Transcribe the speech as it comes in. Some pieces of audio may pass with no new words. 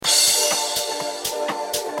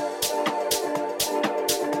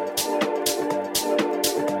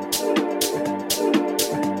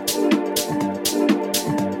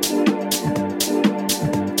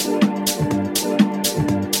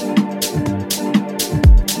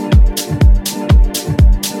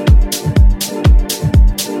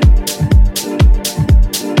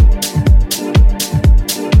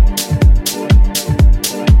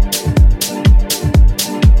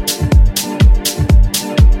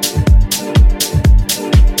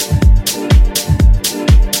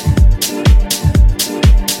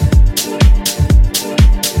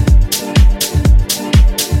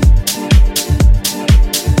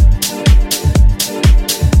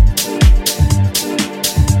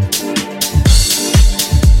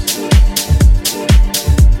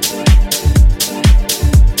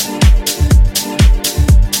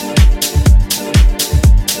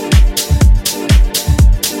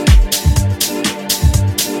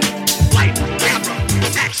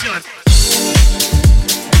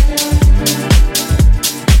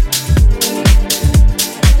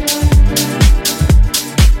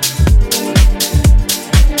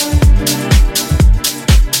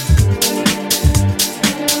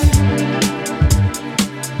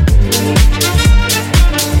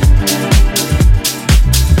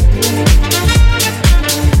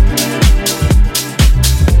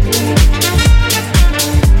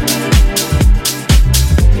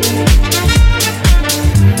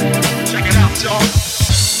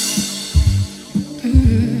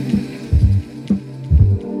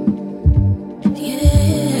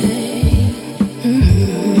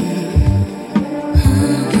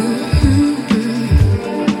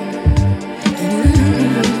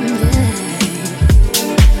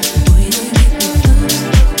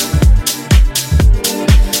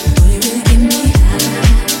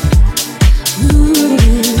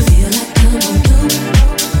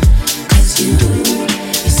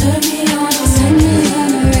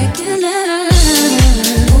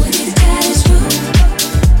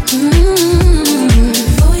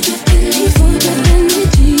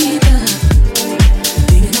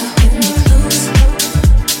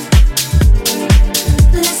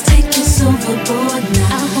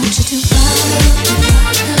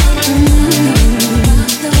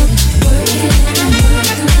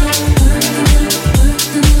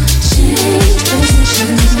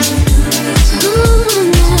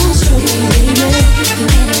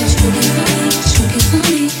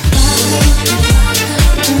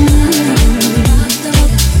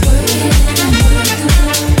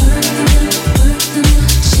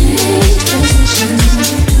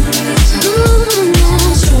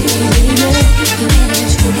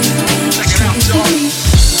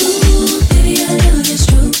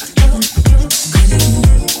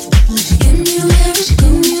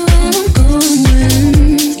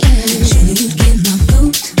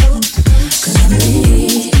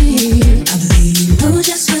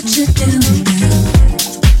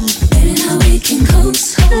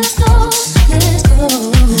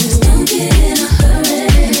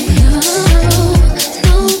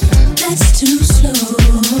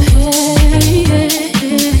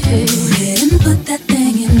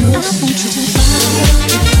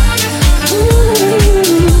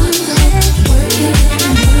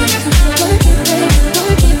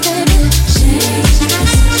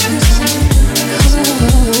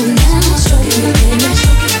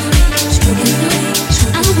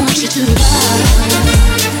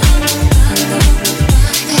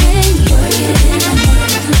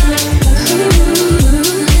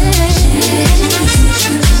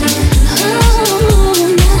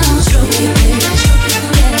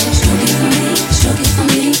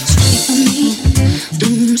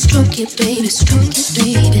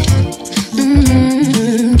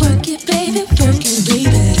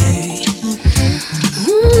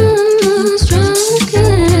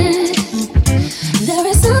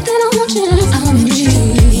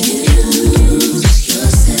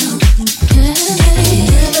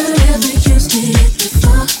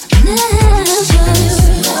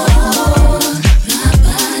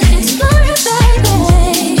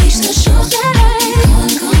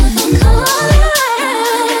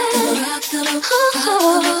Oh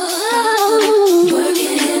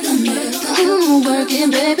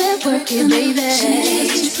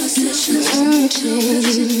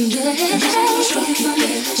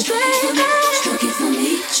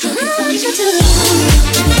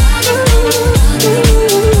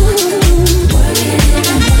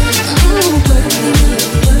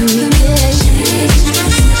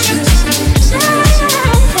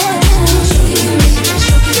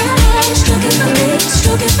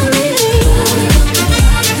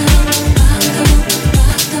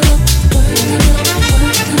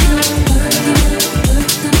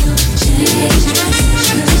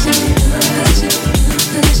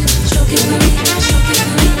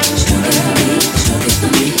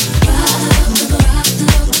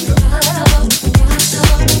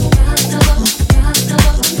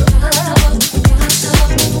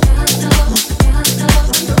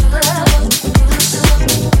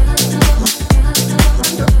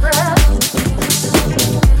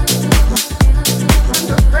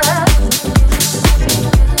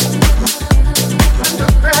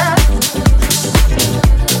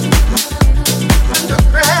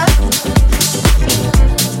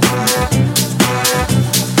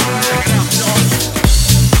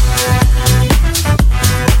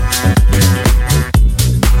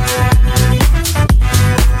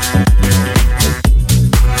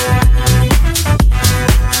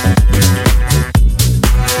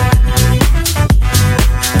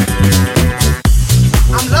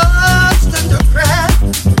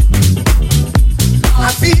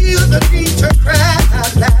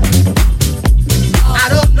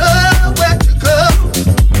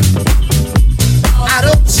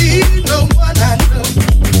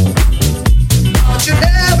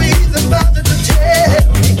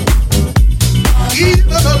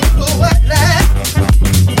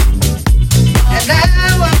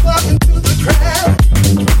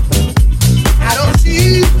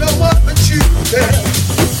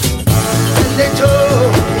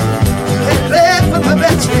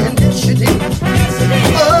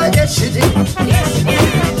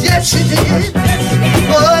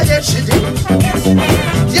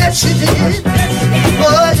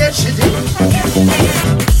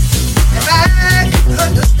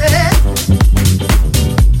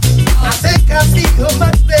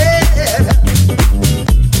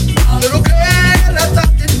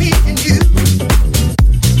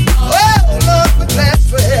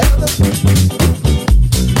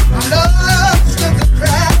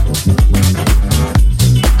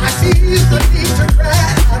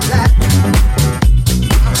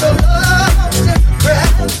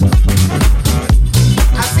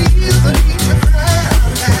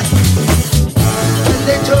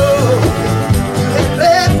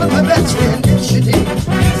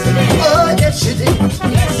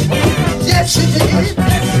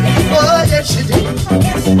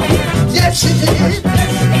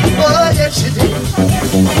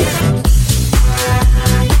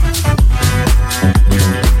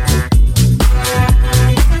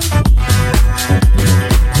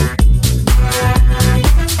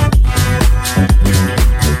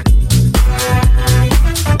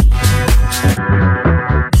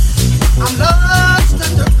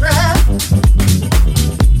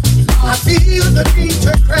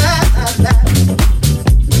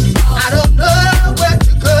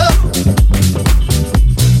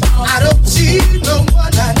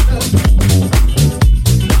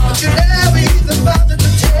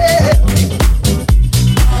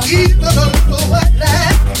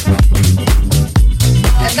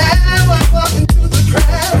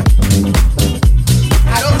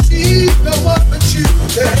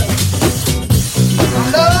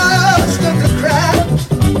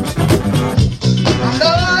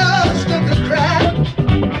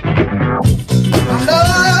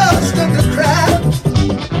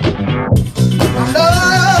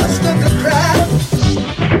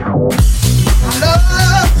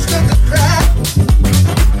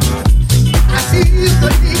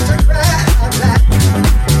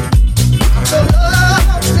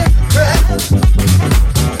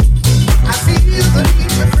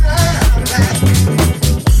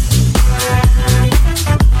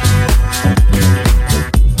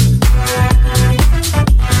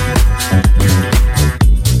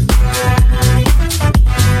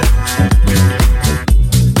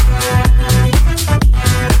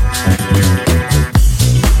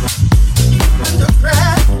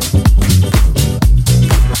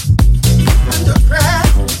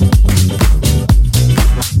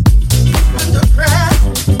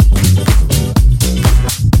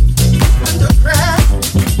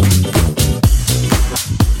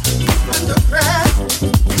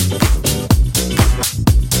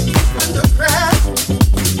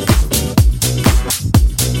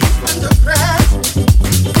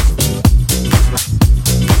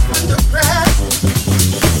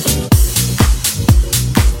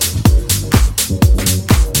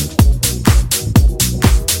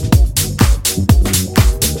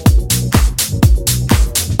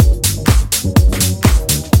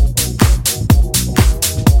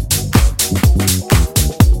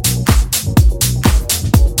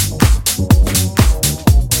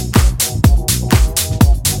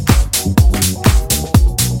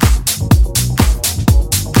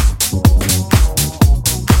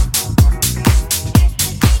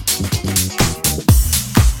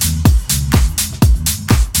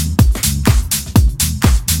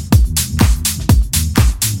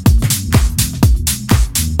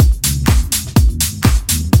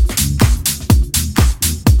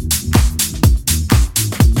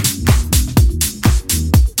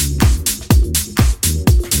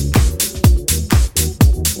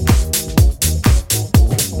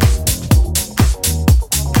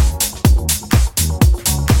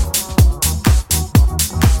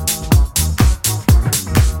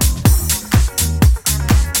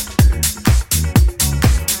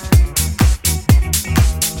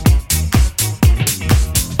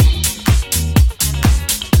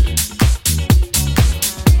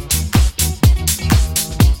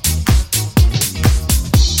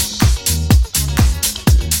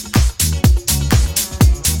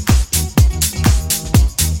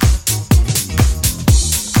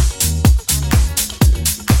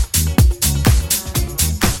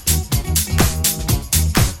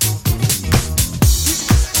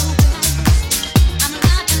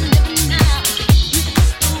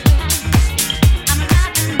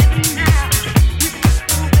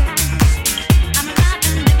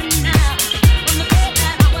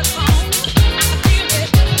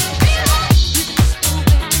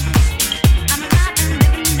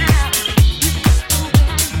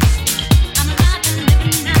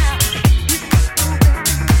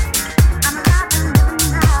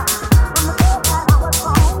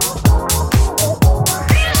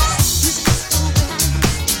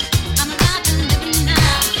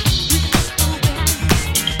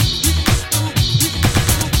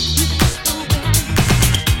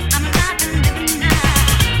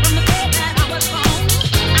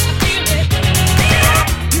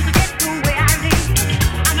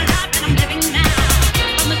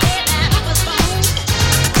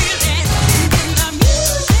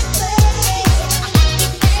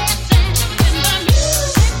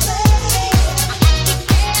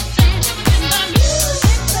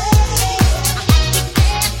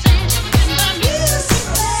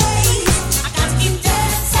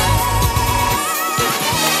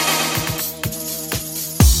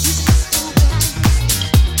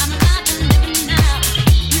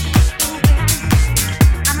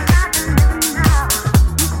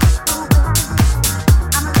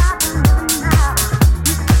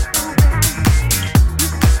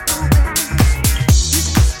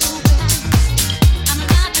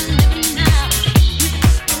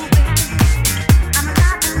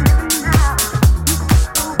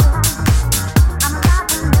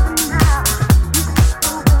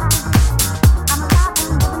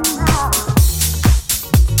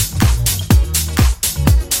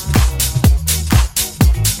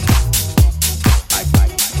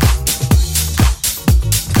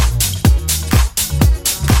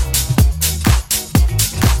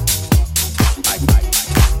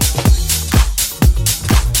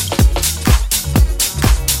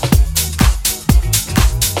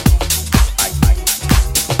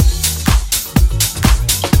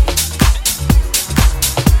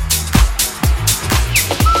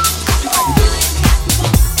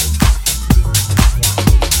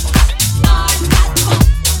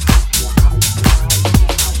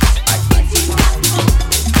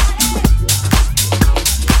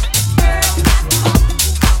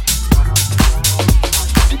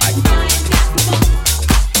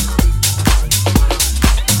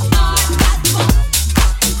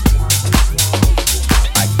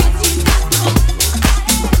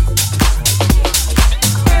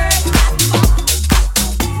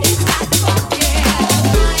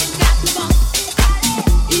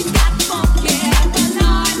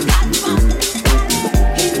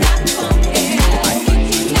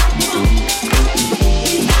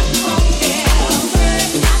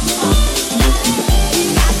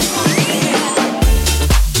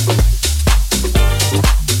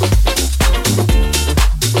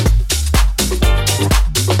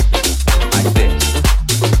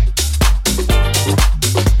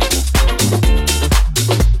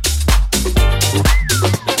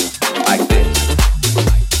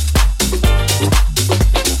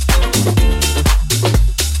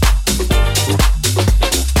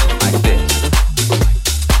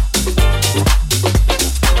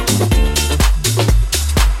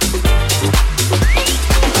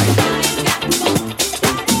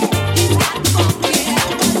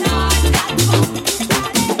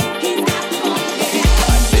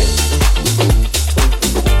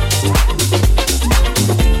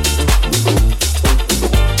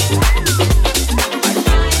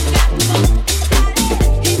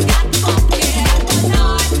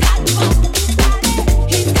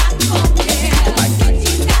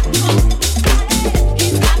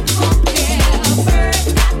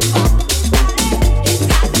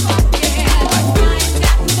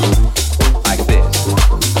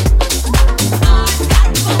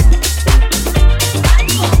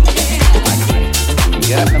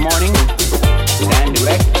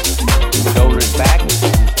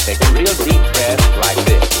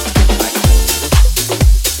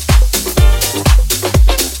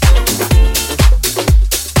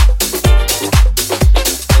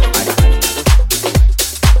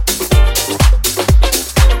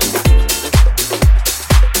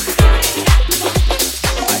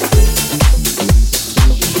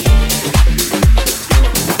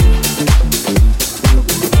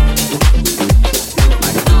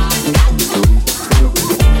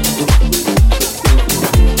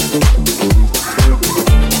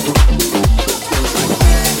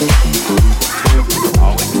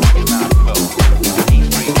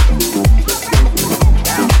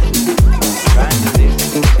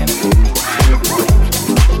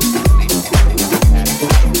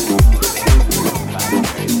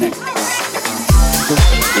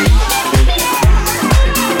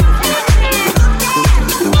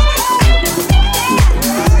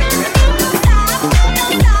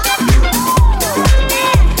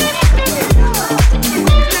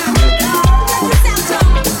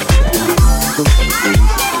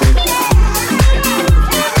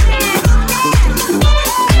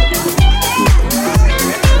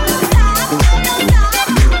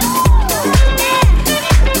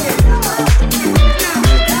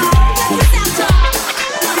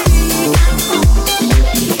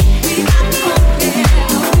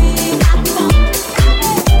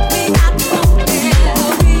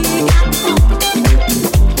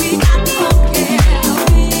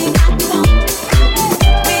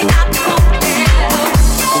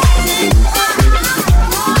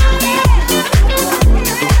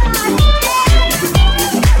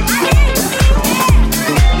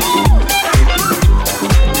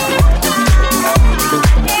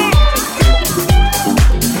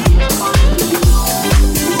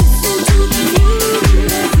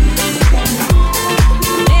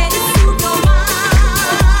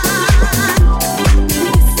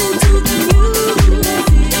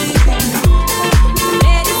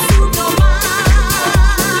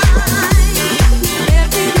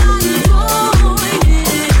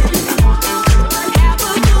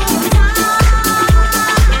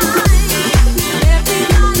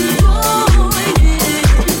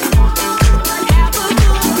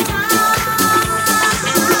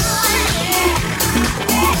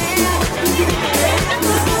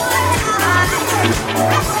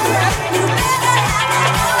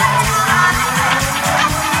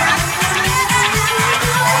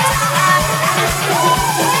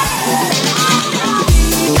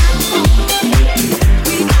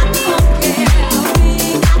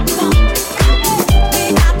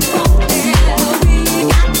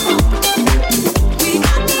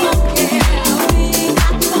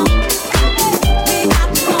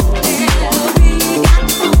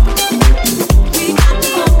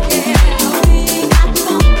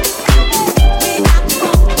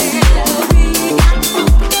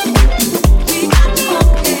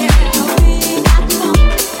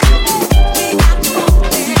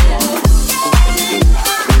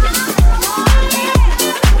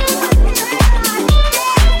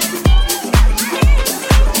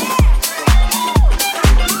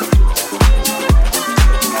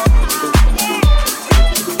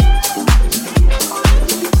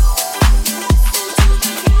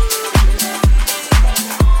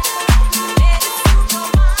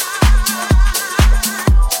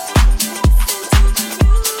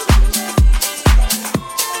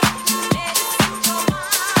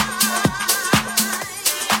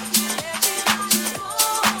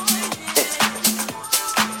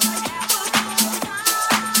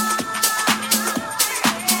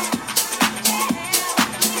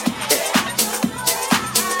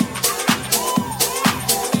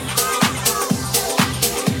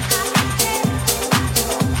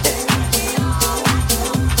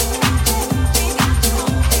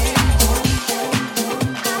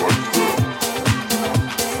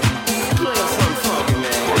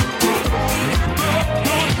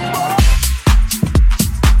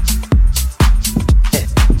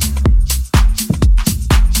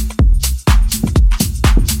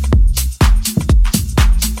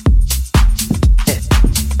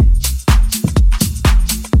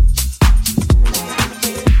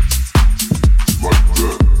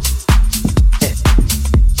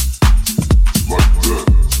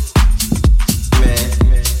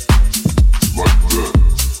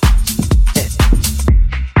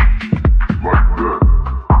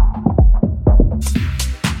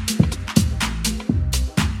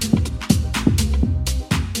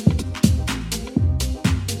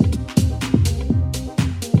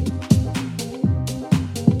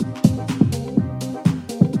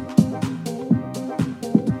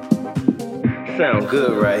Sound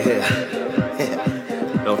good right here.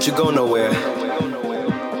 Don't you go nowhere.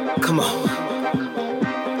 Come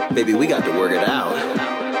on. Baby, we got to work it out.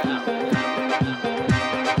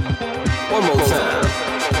 One more time.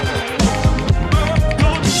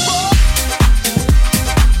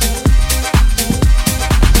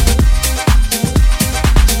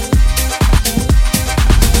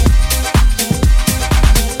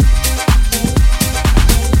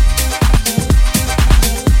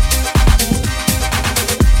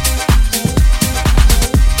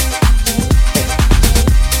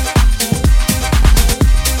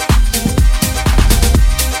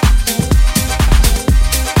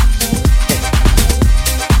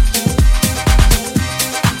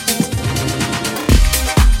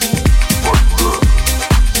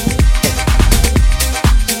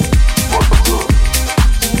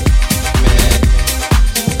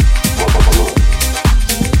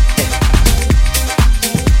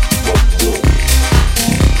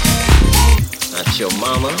 Your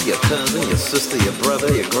mama, your cousin, your sister, your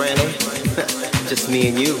brother, your granny. Just me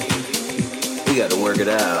and you. We gotta work it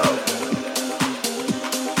out.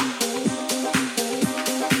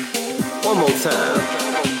 One more time.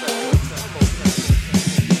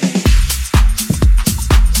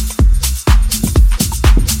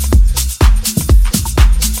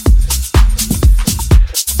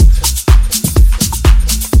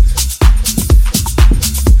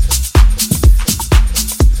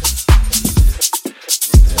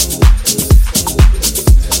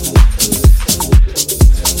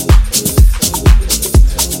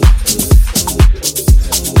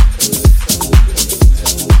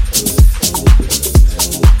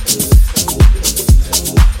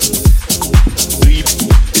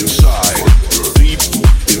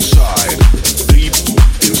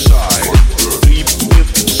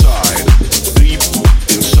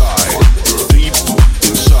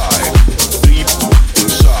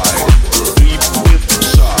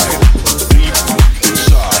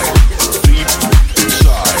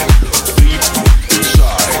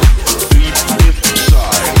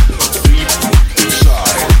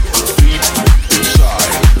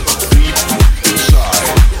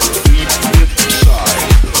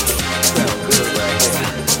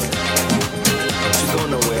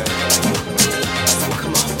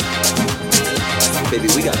 Baby,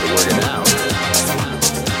 we got to work it out.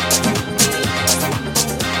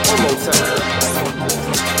 One more time.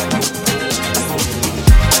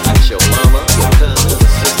 That's your mama, your cousin, your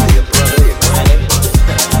sister, your brother, your granny.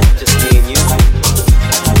 Just me and you.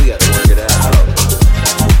 We got to work it out.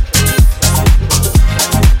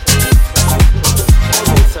 One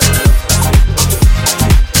more time.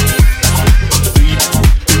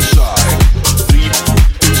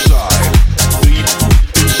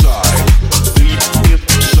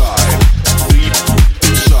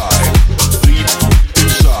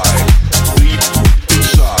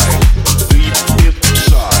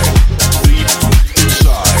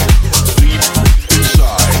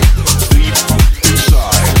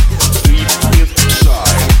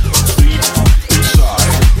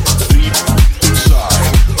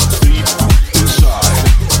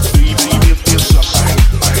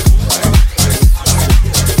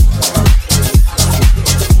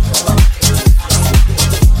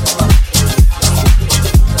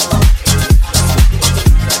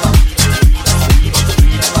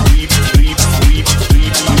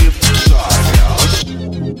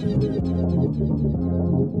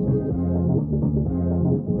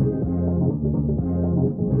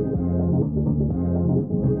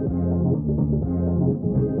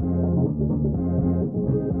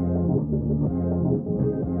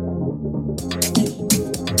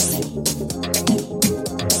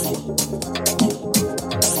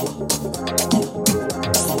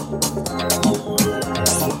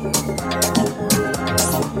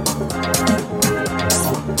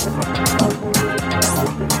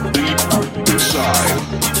 Deep inside,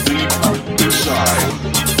 deep inside,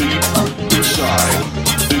 deep inside,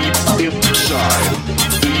 deep inside,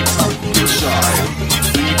 deep inside,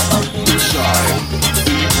 deep inside,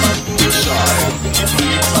 deep inside,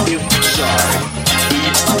 deep inside, deep inside,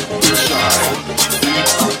 deep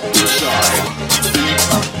inside, deep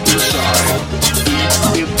inside, deep inside, deep inside,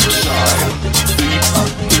 deep inside, deep inside,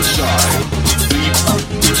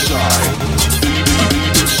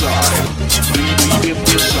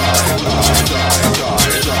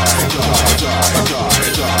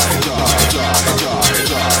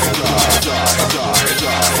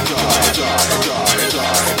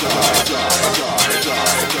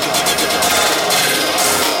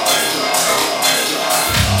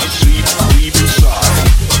 I see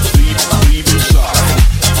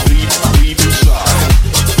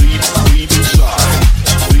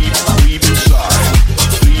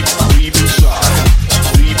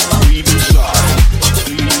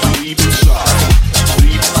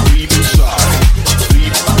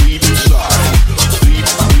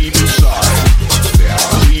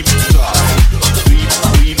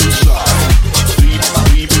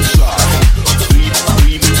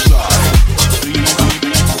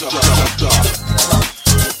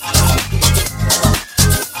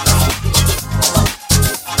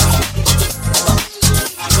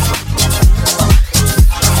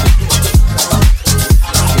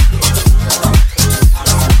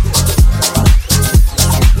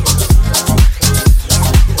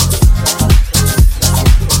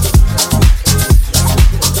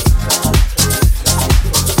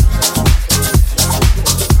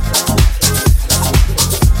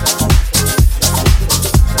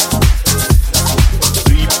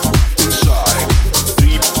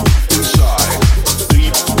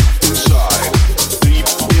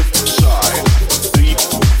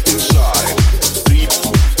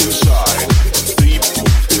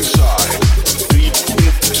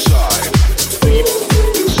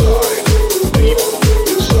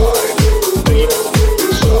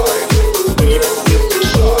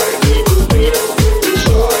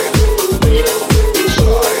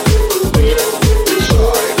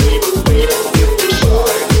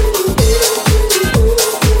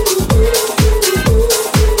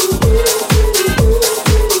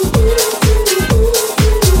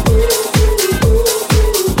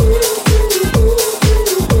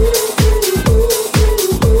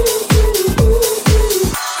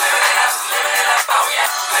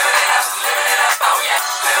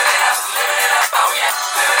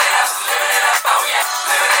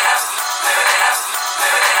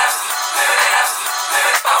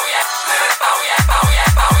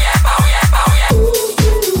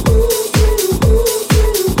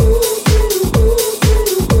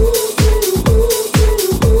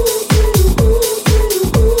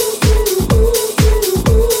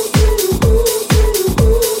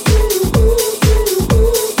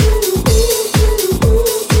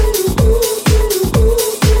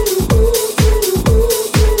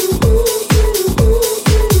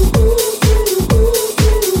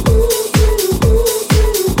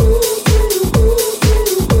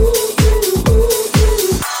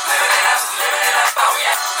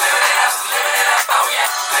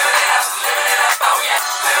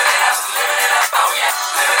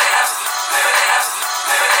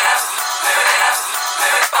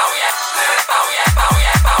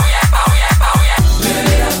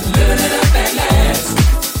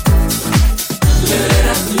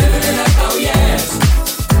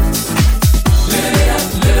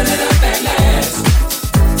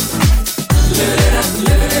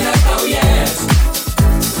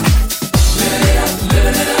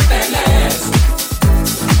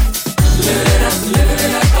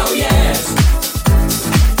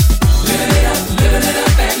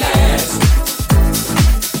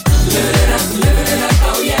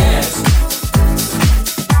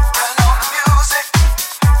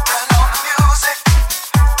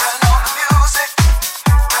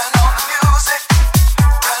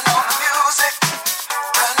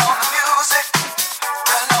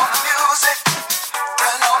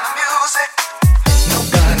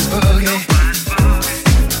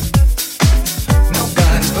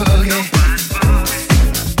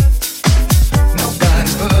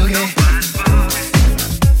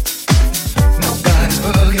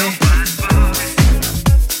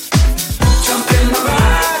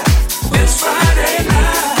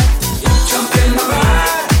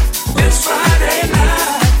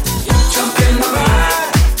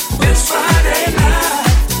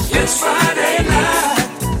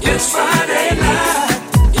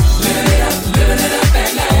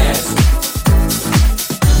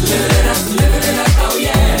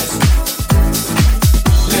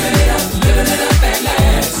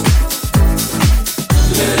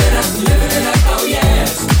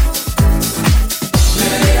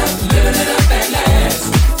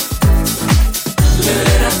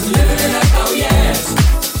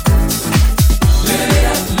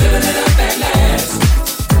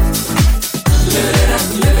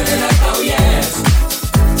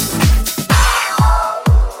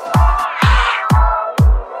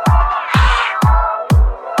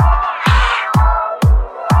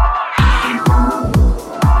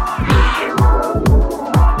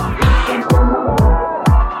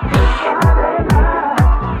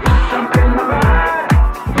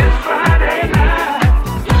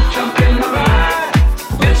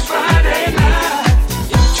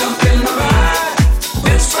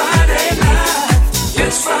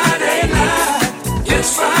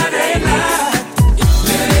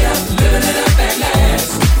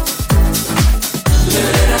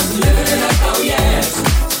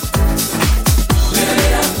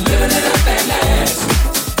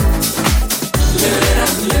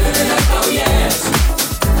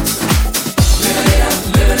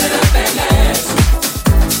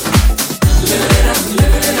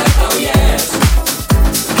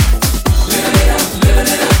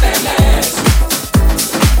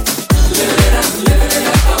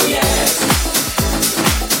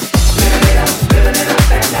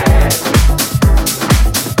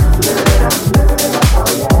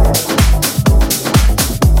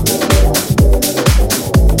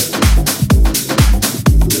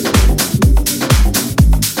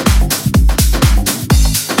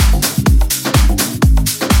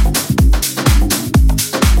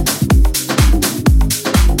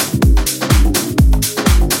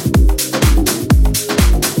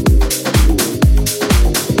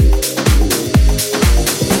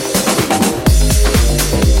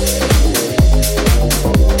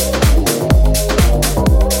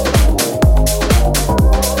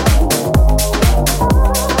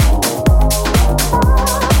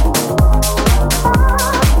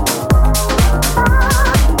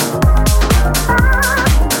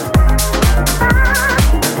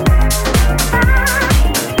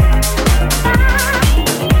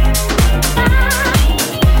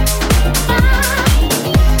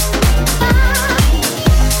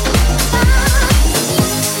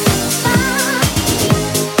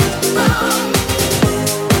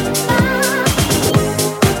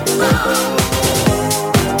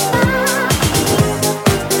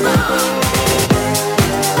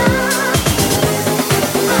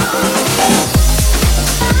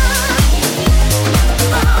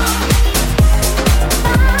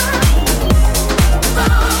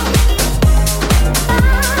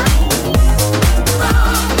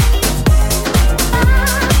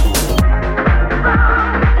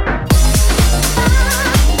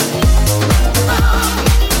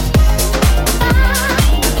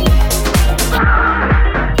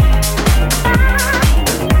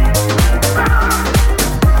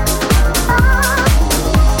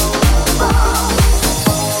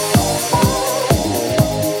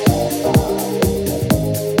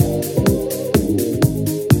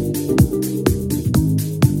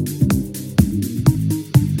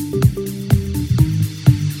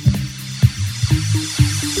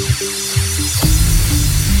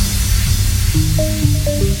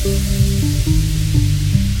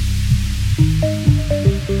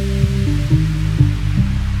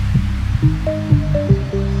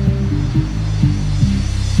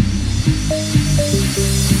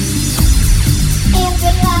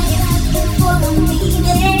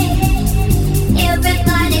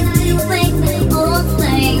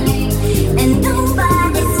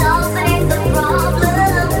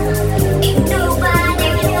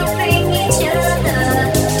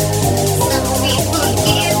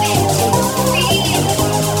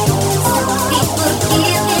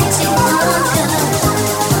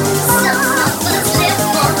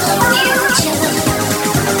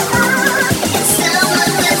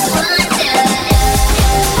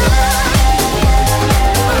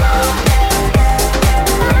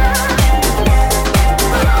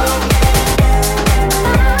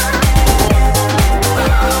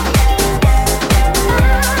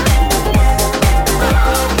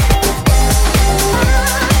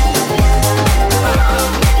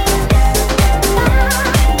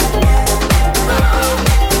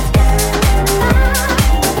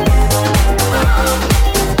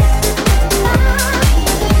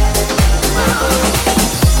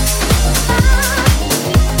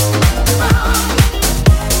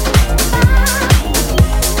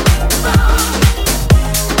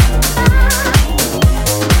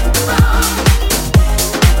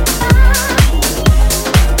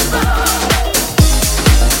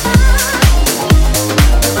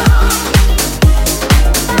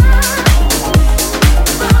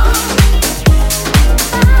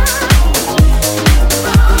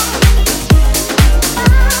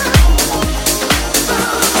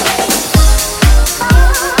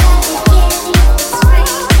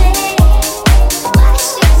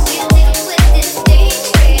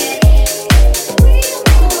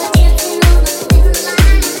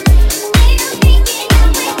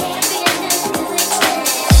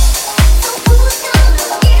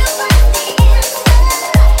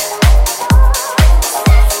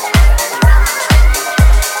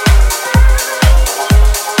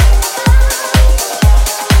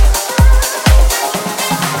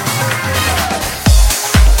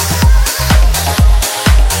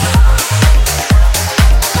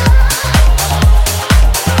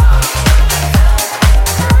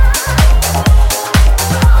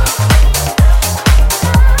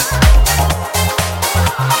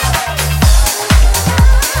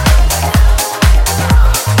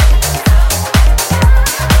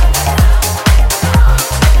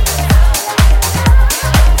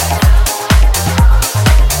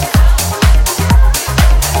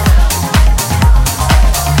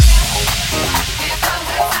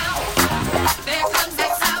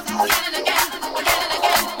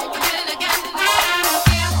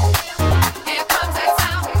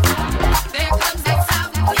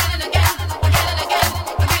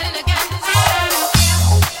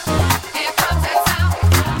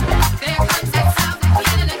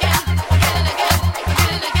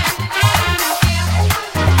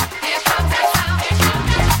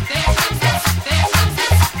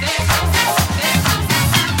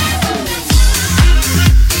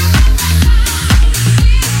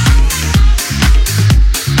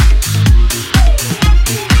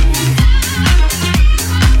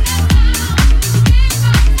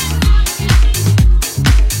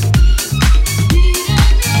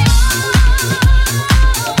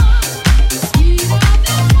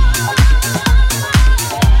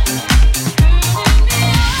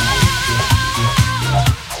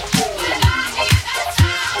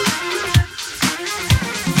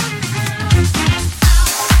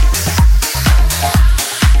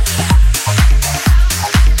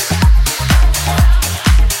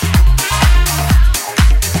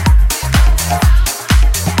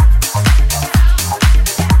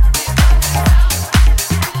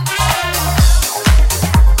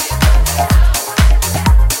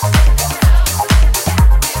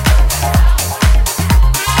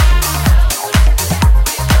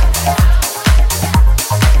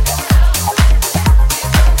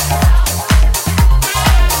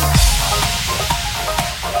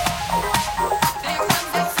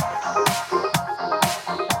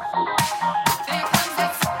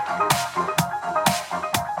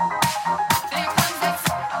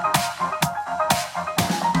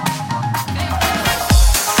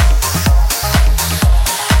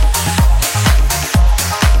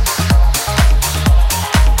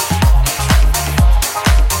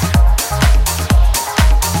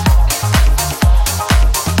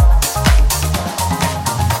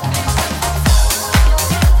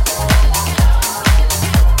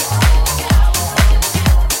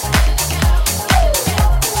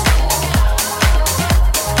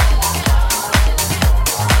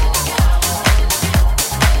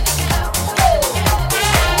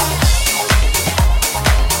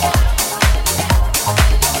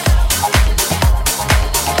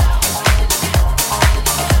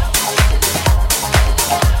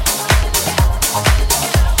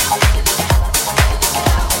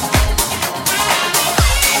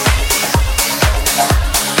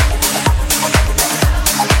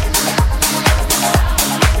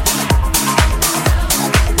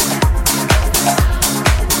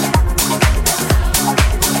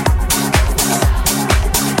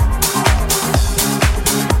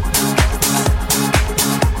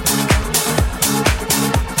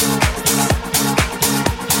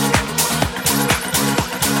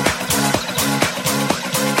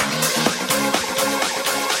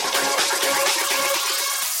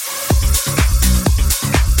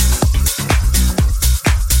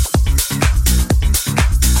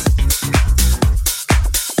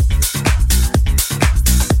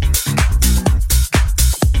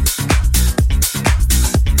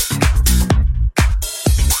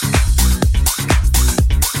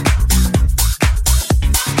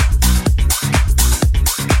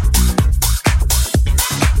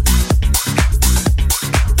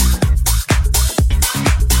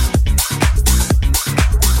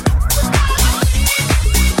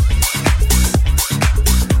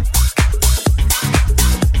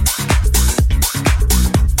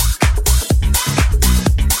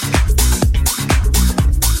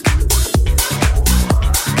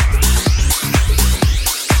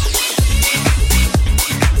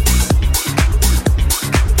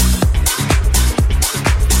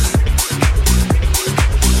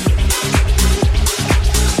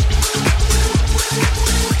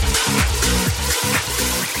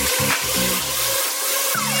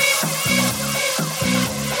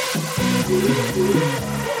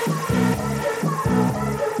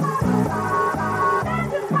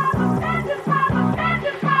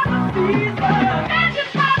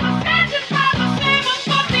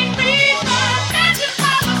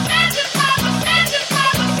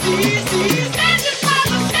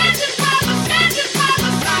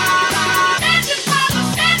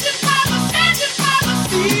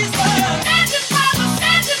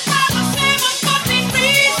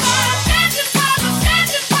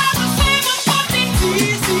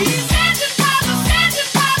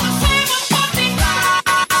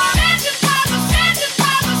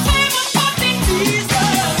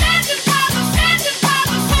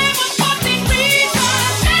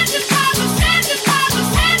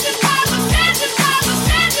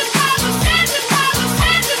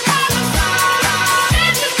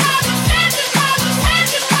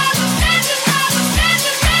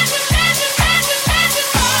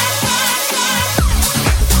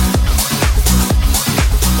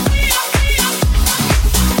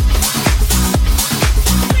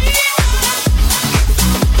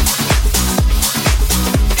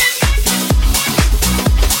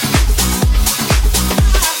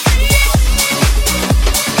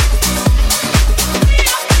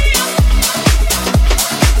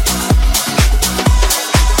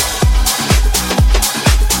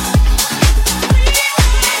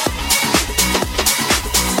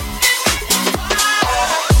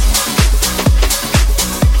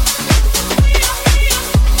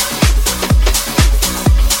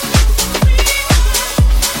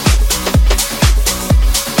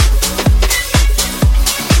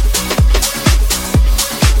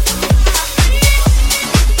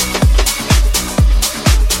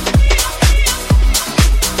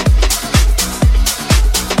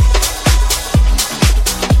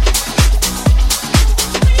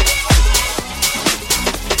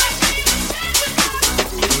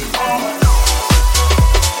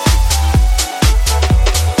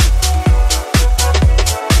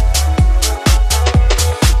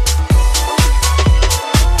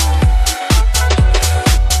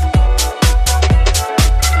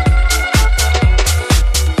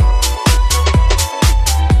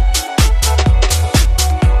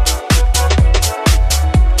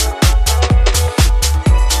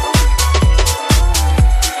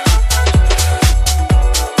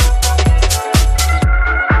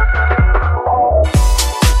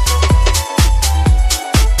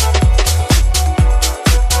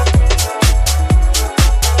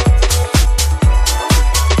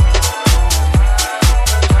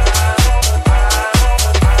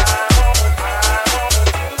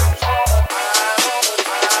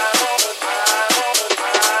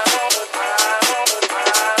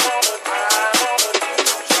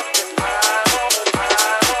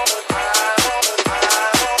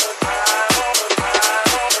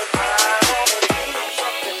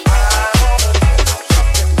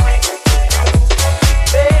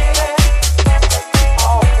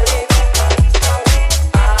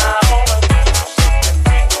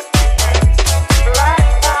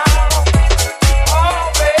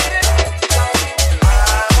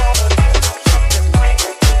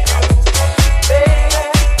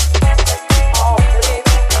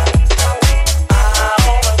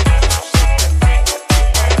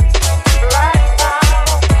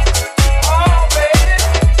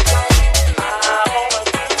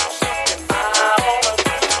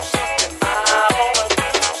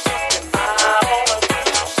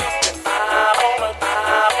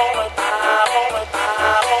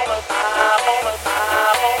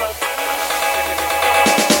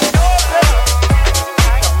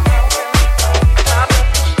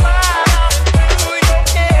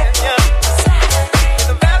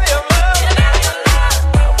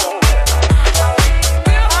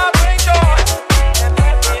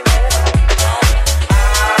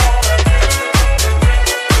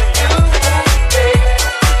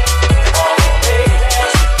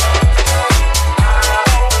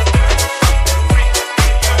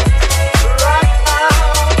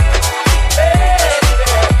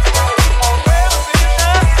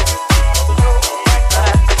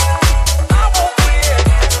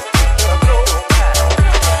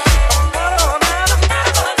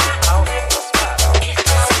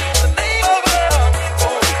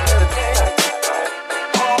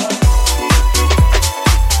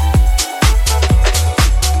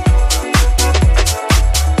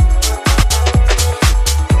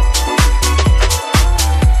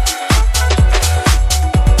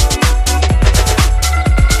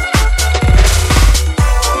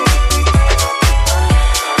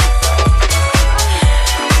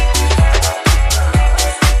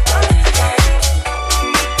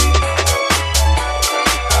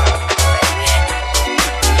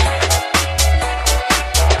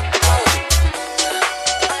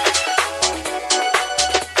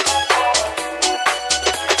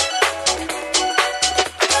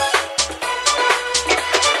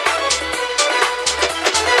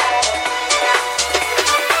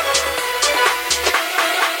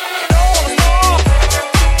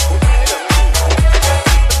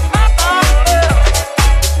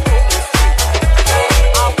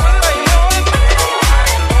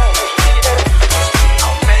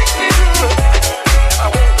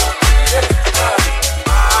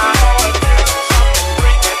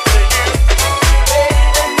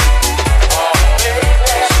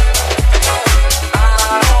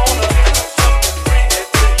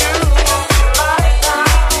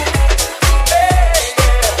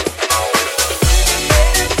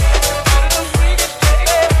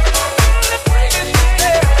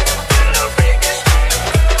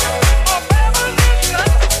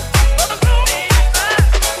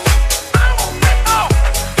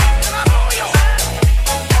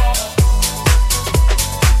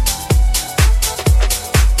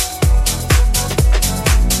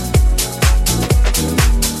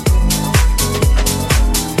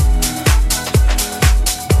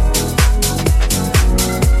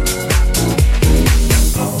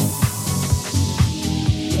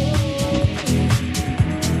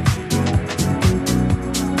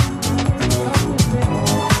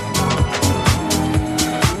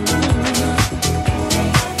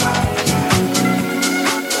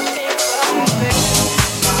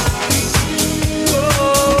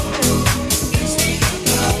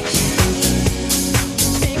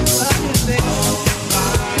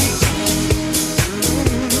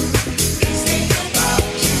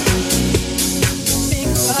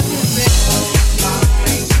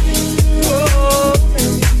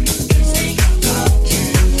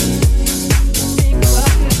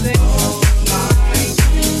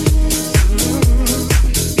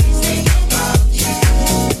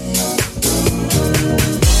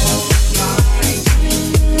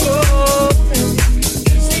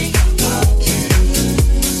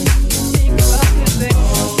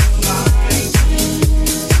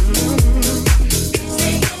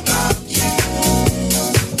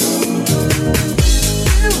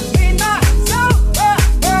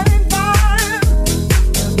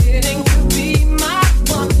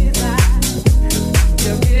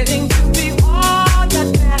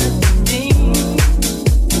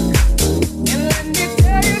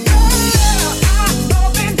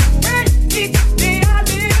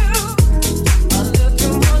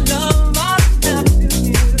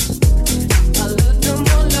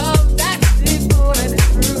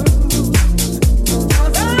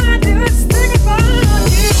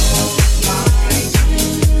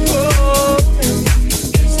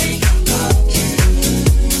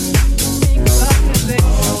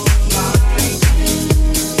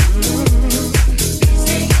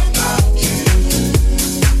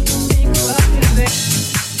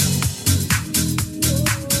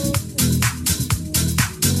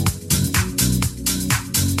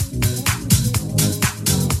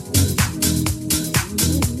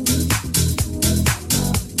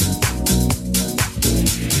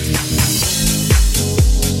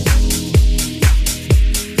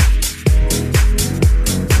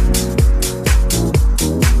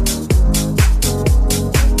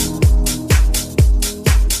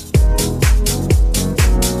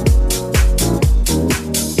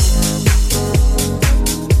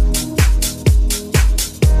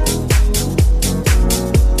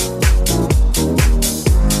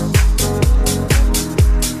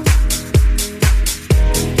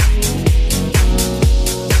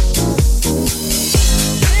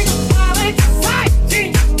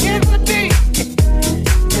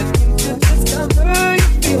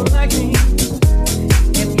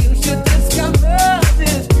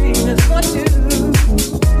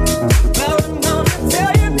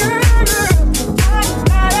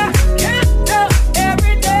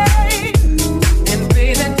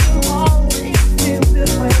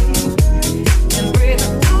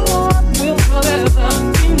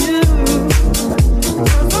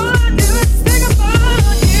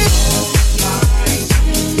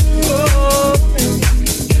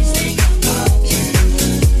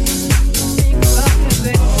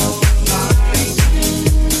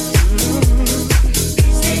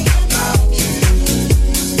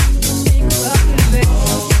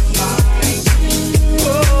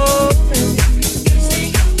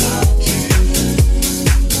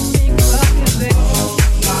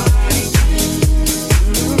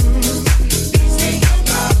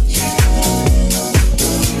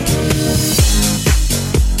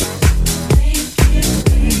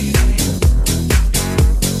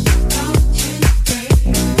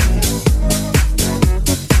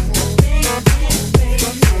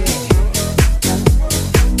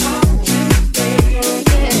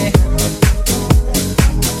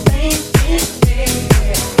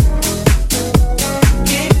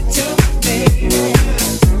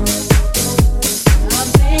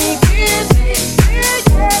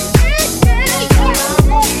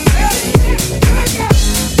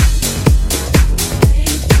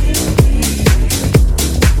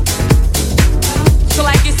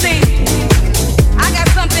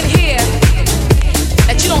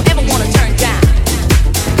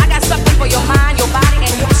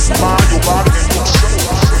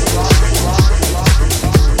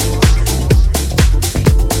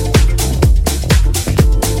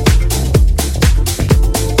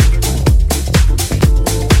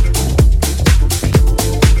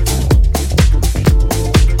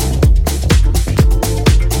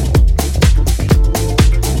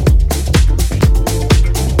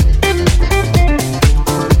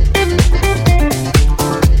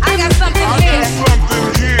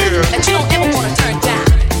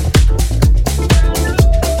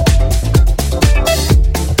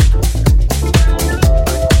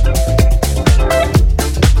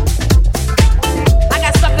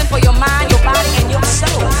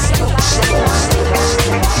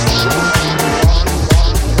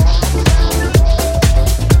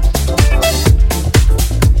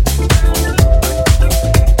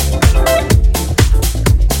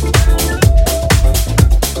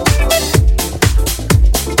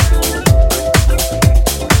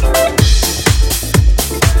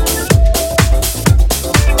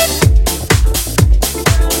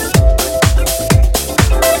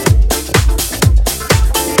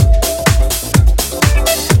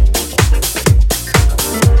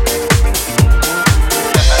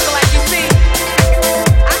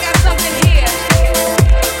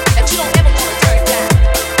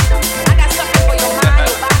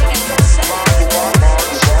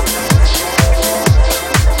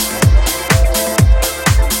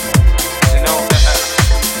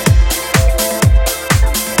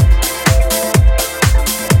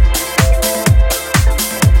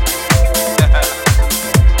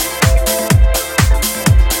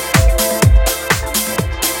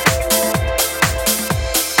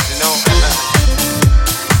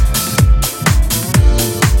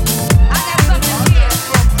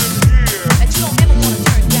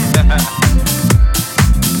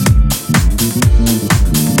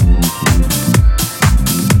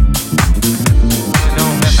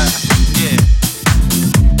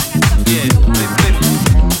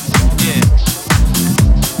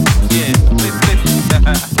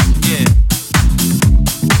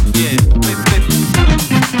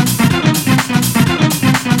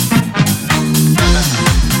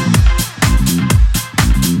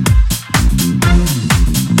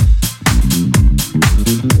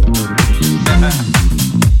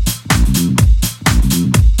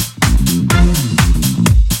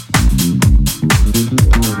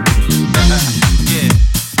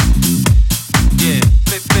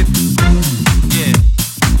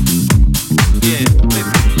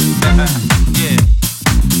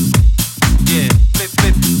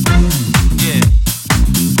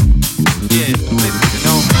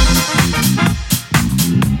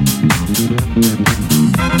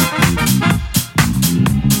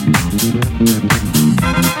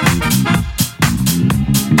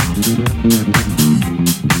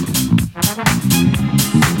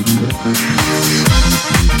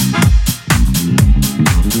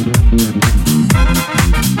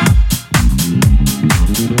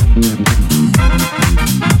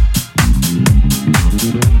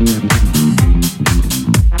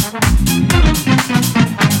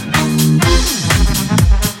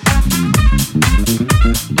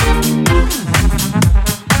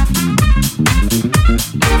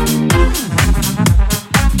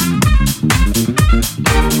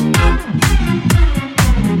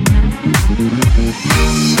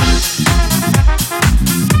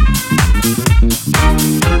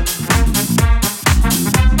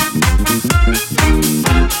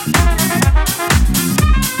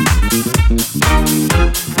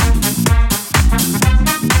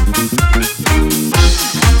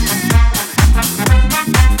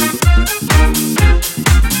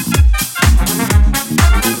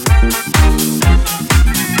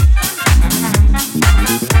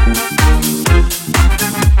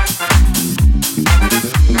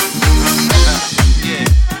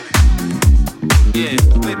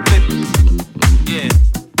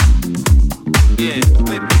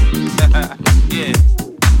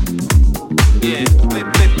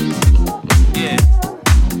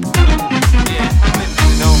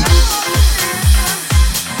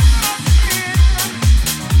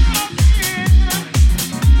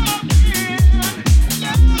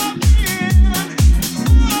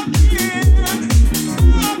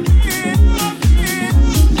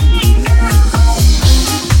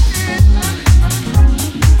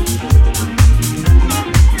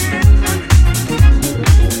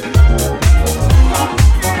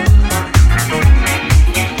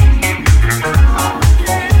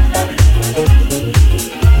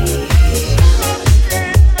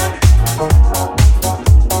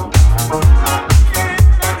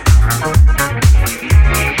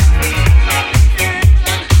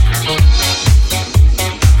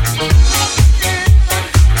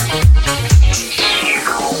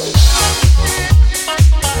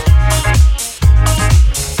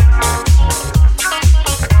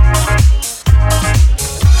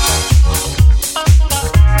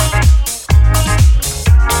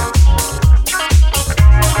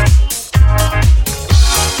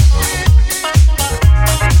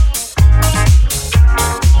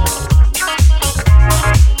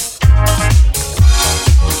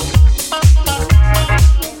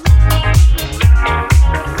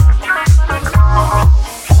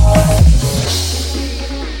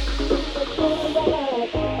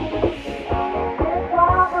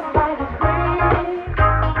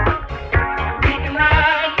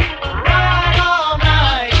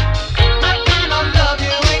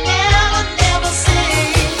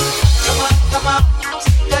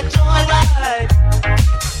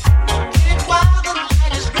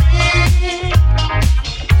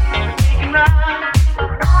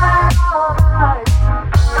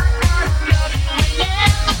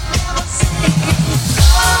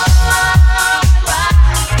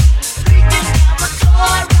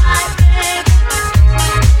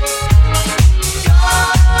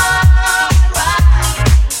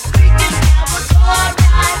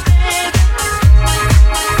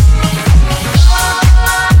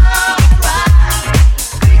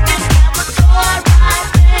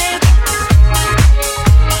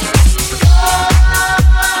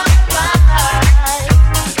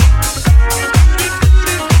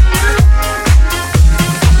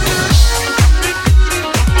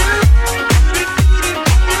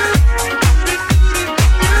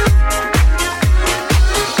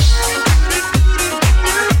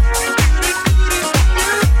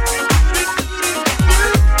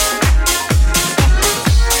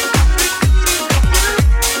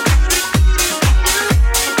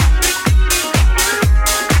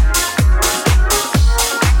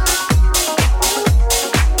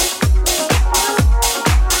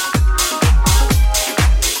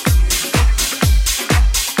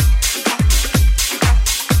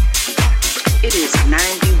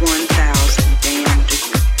 91,000 damn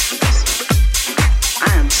degrees.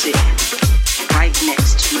 I am sitting right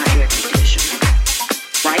next to my air conditioner.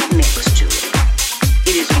 Right next to it.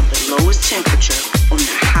 It is on the lowest temperature on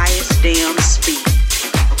the highest damn speed.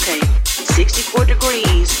 Okay? 64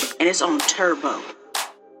 degrees and it's on turbo.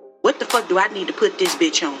 What the fuck do I need to put this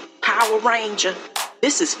bitch on? Power Ranger?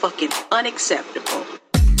 This is fucking unacceptable.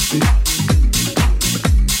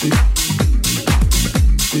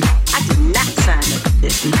 I did not sign up for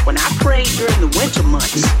this. When I prayed during the winter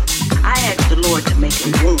months, I asked the Lord to make it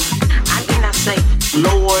warm. I did not say,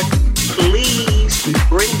 Lord, please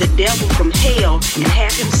bring the devil from hell and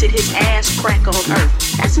have him sit his ass crack on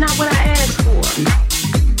earth. That's not what I asked for.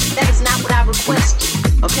 That is not what I requested.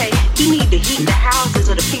 Okay? He need to heat the houses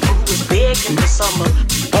of the people who was begging for summer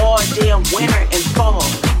all damn winter and fall.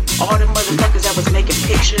 All the motherfuckers that was making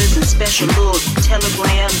pictures and special little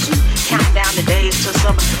telegrams and counting down the days till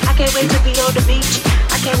summer. I can't wait to be on the beach.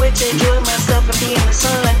 I can't wait to enjoy myself and be in the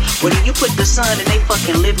sun. Well, then you put the sun in they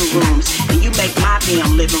fucking living rooms and you make my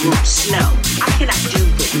damn living room snow. I cannot do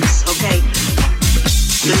this, okay?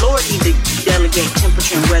 The Lord needs to delegate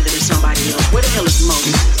temperature and weather to somebody else. Where the hell is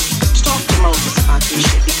Moses? Just talk to Moses about this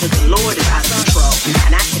shit because the Lord is out of control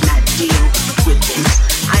and I cannot deal with this.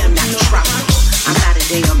 I am not tropical. I'm not a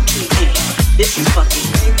damn toucan. This is fucking,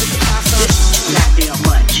 this is too goddamn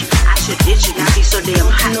much. It should not be so damn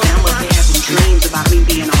hot that I'm up here having dreams about me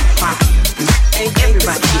being on fire.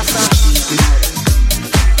 Everybody gets on fire.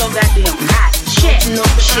 So goddamn hot. Shit.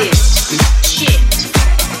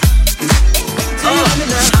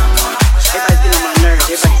 Everybody's getting on my nerves.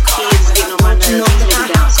 Everybody's kids is getting on my nerves. These niggas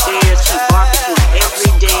downstairs keep barbecuing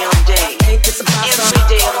every damn day. Every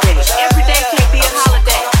damn day. Every day can't be a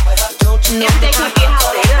holiday. Every day can't be a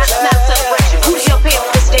holiday. That's not a celebration. Who the hell paying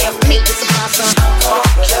for this damn meat?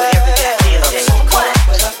 Barbecue every goddamn day. What?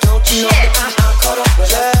 Shit. What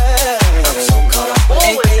was that?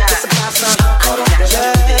 I did not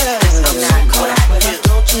do this. This is not what I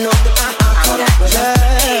do. I'm not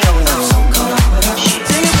hell no. Shit.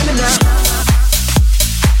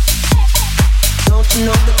 Don't you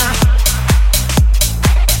know that I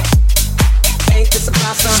ain't this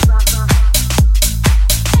about some?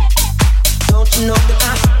 Don't you know that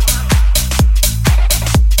I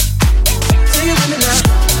sing it with me now?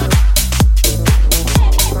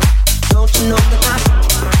 Don't you know that I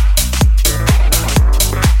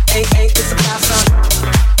ain't this about some?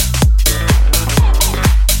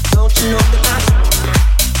 Don't you know that I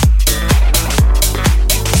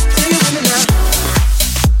sing it with me now?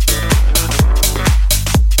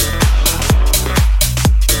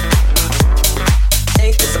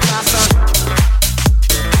 Ain't this about some?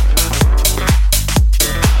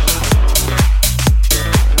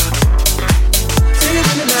 Sing it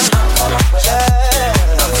with me now. I'm caught up with her.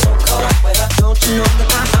 I'm so caught up with her. Don't you know that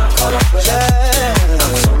I'm caught up with her?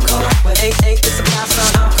 I'm so caught up with her. Ain't this about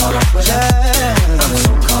some? I'm caught up with her. I'm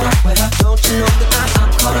so caught up with her. Don't you know that I'm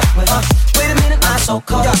caught up with her? Wait a minute, I'm so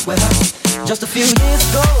caught up with her. Just a few years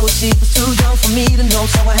ago, she was too young for me to know,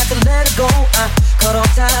 so I had to let her go. I cut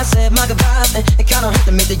off ties, said my goodbyes, and it kinda hurt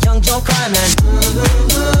to make the young Joe cry, man.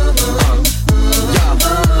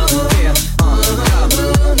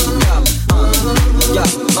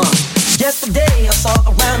 Yesterday I saw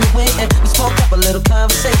her around the way and we spoke up a little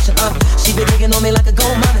conversation. She been digging on me like a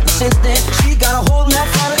gold mine, and since then she got a whole lot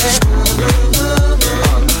finer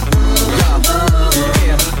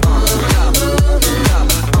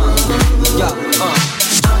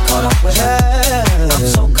I'm caught up with her. I'm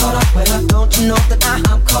so caught up with her. Don't you know that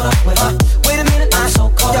I'm caught up with her? Wait a minute, I'm so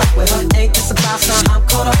caught up with her. Ain't this about some? I'm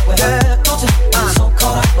caught up with her. Don't you? I'm so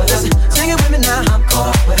caught up with her. Sing it with me now. I'm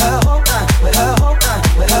caught up with her. With her.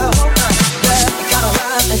 With her. Yeah, it kinda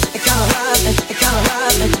rise, it kinda rise, it kinda rise,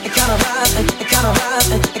 it kinda rise, it kinda rise,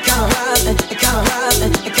 it kinda rise, it kinda rise,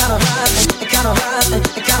 it kinda rise, it kinda rise, it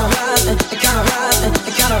kinda rise, it kinda rise, it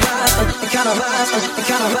kinda rise, it kinda rise, it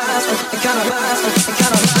kinda rise, it kinda rise, it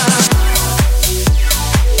kinda rise.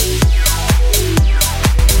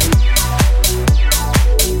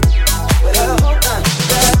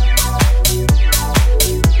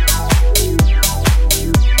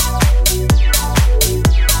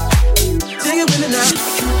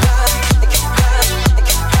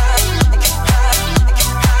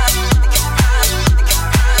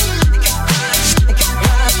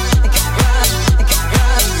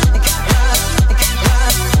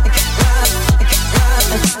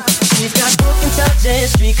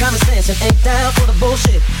 Street common sense and ain't down for the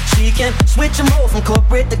bullshit. She can switch them all from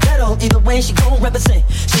corporate to ghetto. Either way she gon' represent.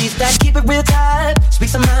 She's that keep it real tight.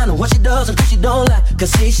 Speaks her mind on what she does and who she don't like. Cause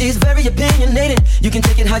see, she's very opinionated. You can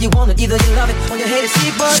take it how you want it. Either you love it or you hate it. See,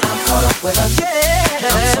 but I'm caught up with her. Yeah,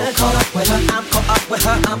 I'm so caught up with her. I'm caught up with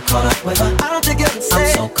her. I'm caught up with her. I don't think you can say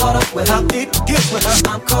I'm so caught up with her. How deep it gets with her.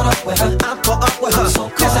 I'm caught up with her. I'm caught up with her. I'm so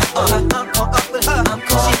caught up with her. I'm caught up with her. I'm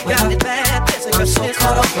caught up with her. She got it bad. I'm so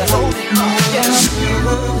caught up with her.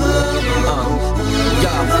 Yeah.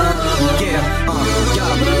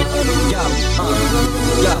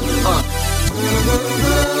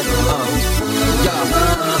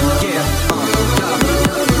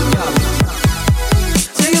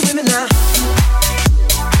 Take it with me now.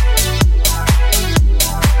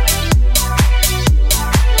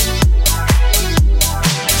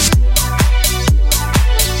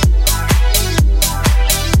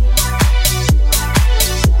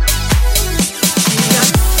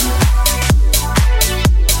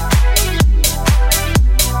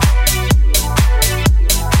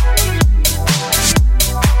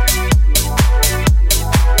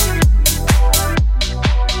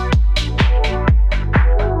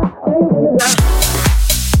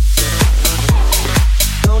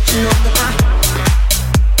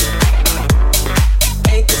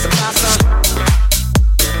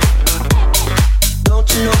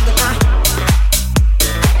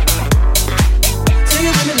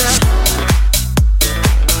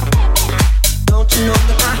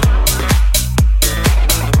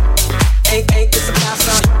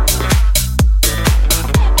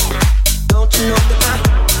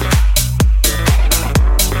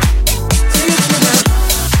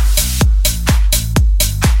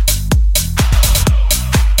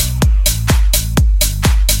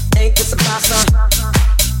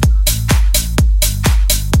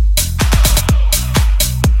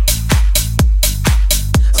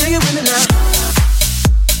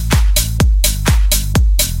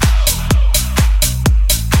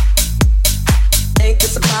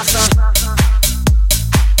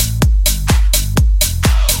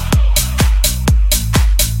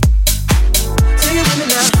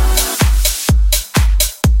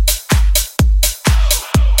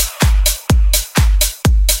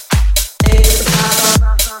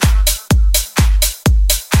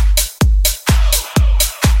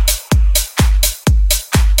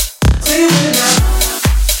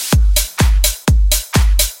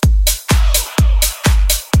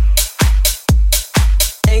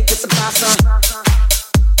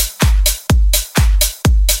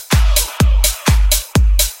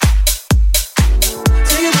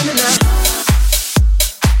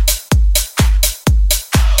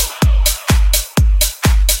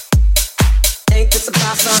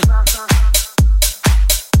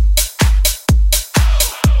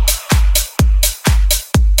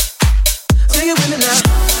 Take it with me now.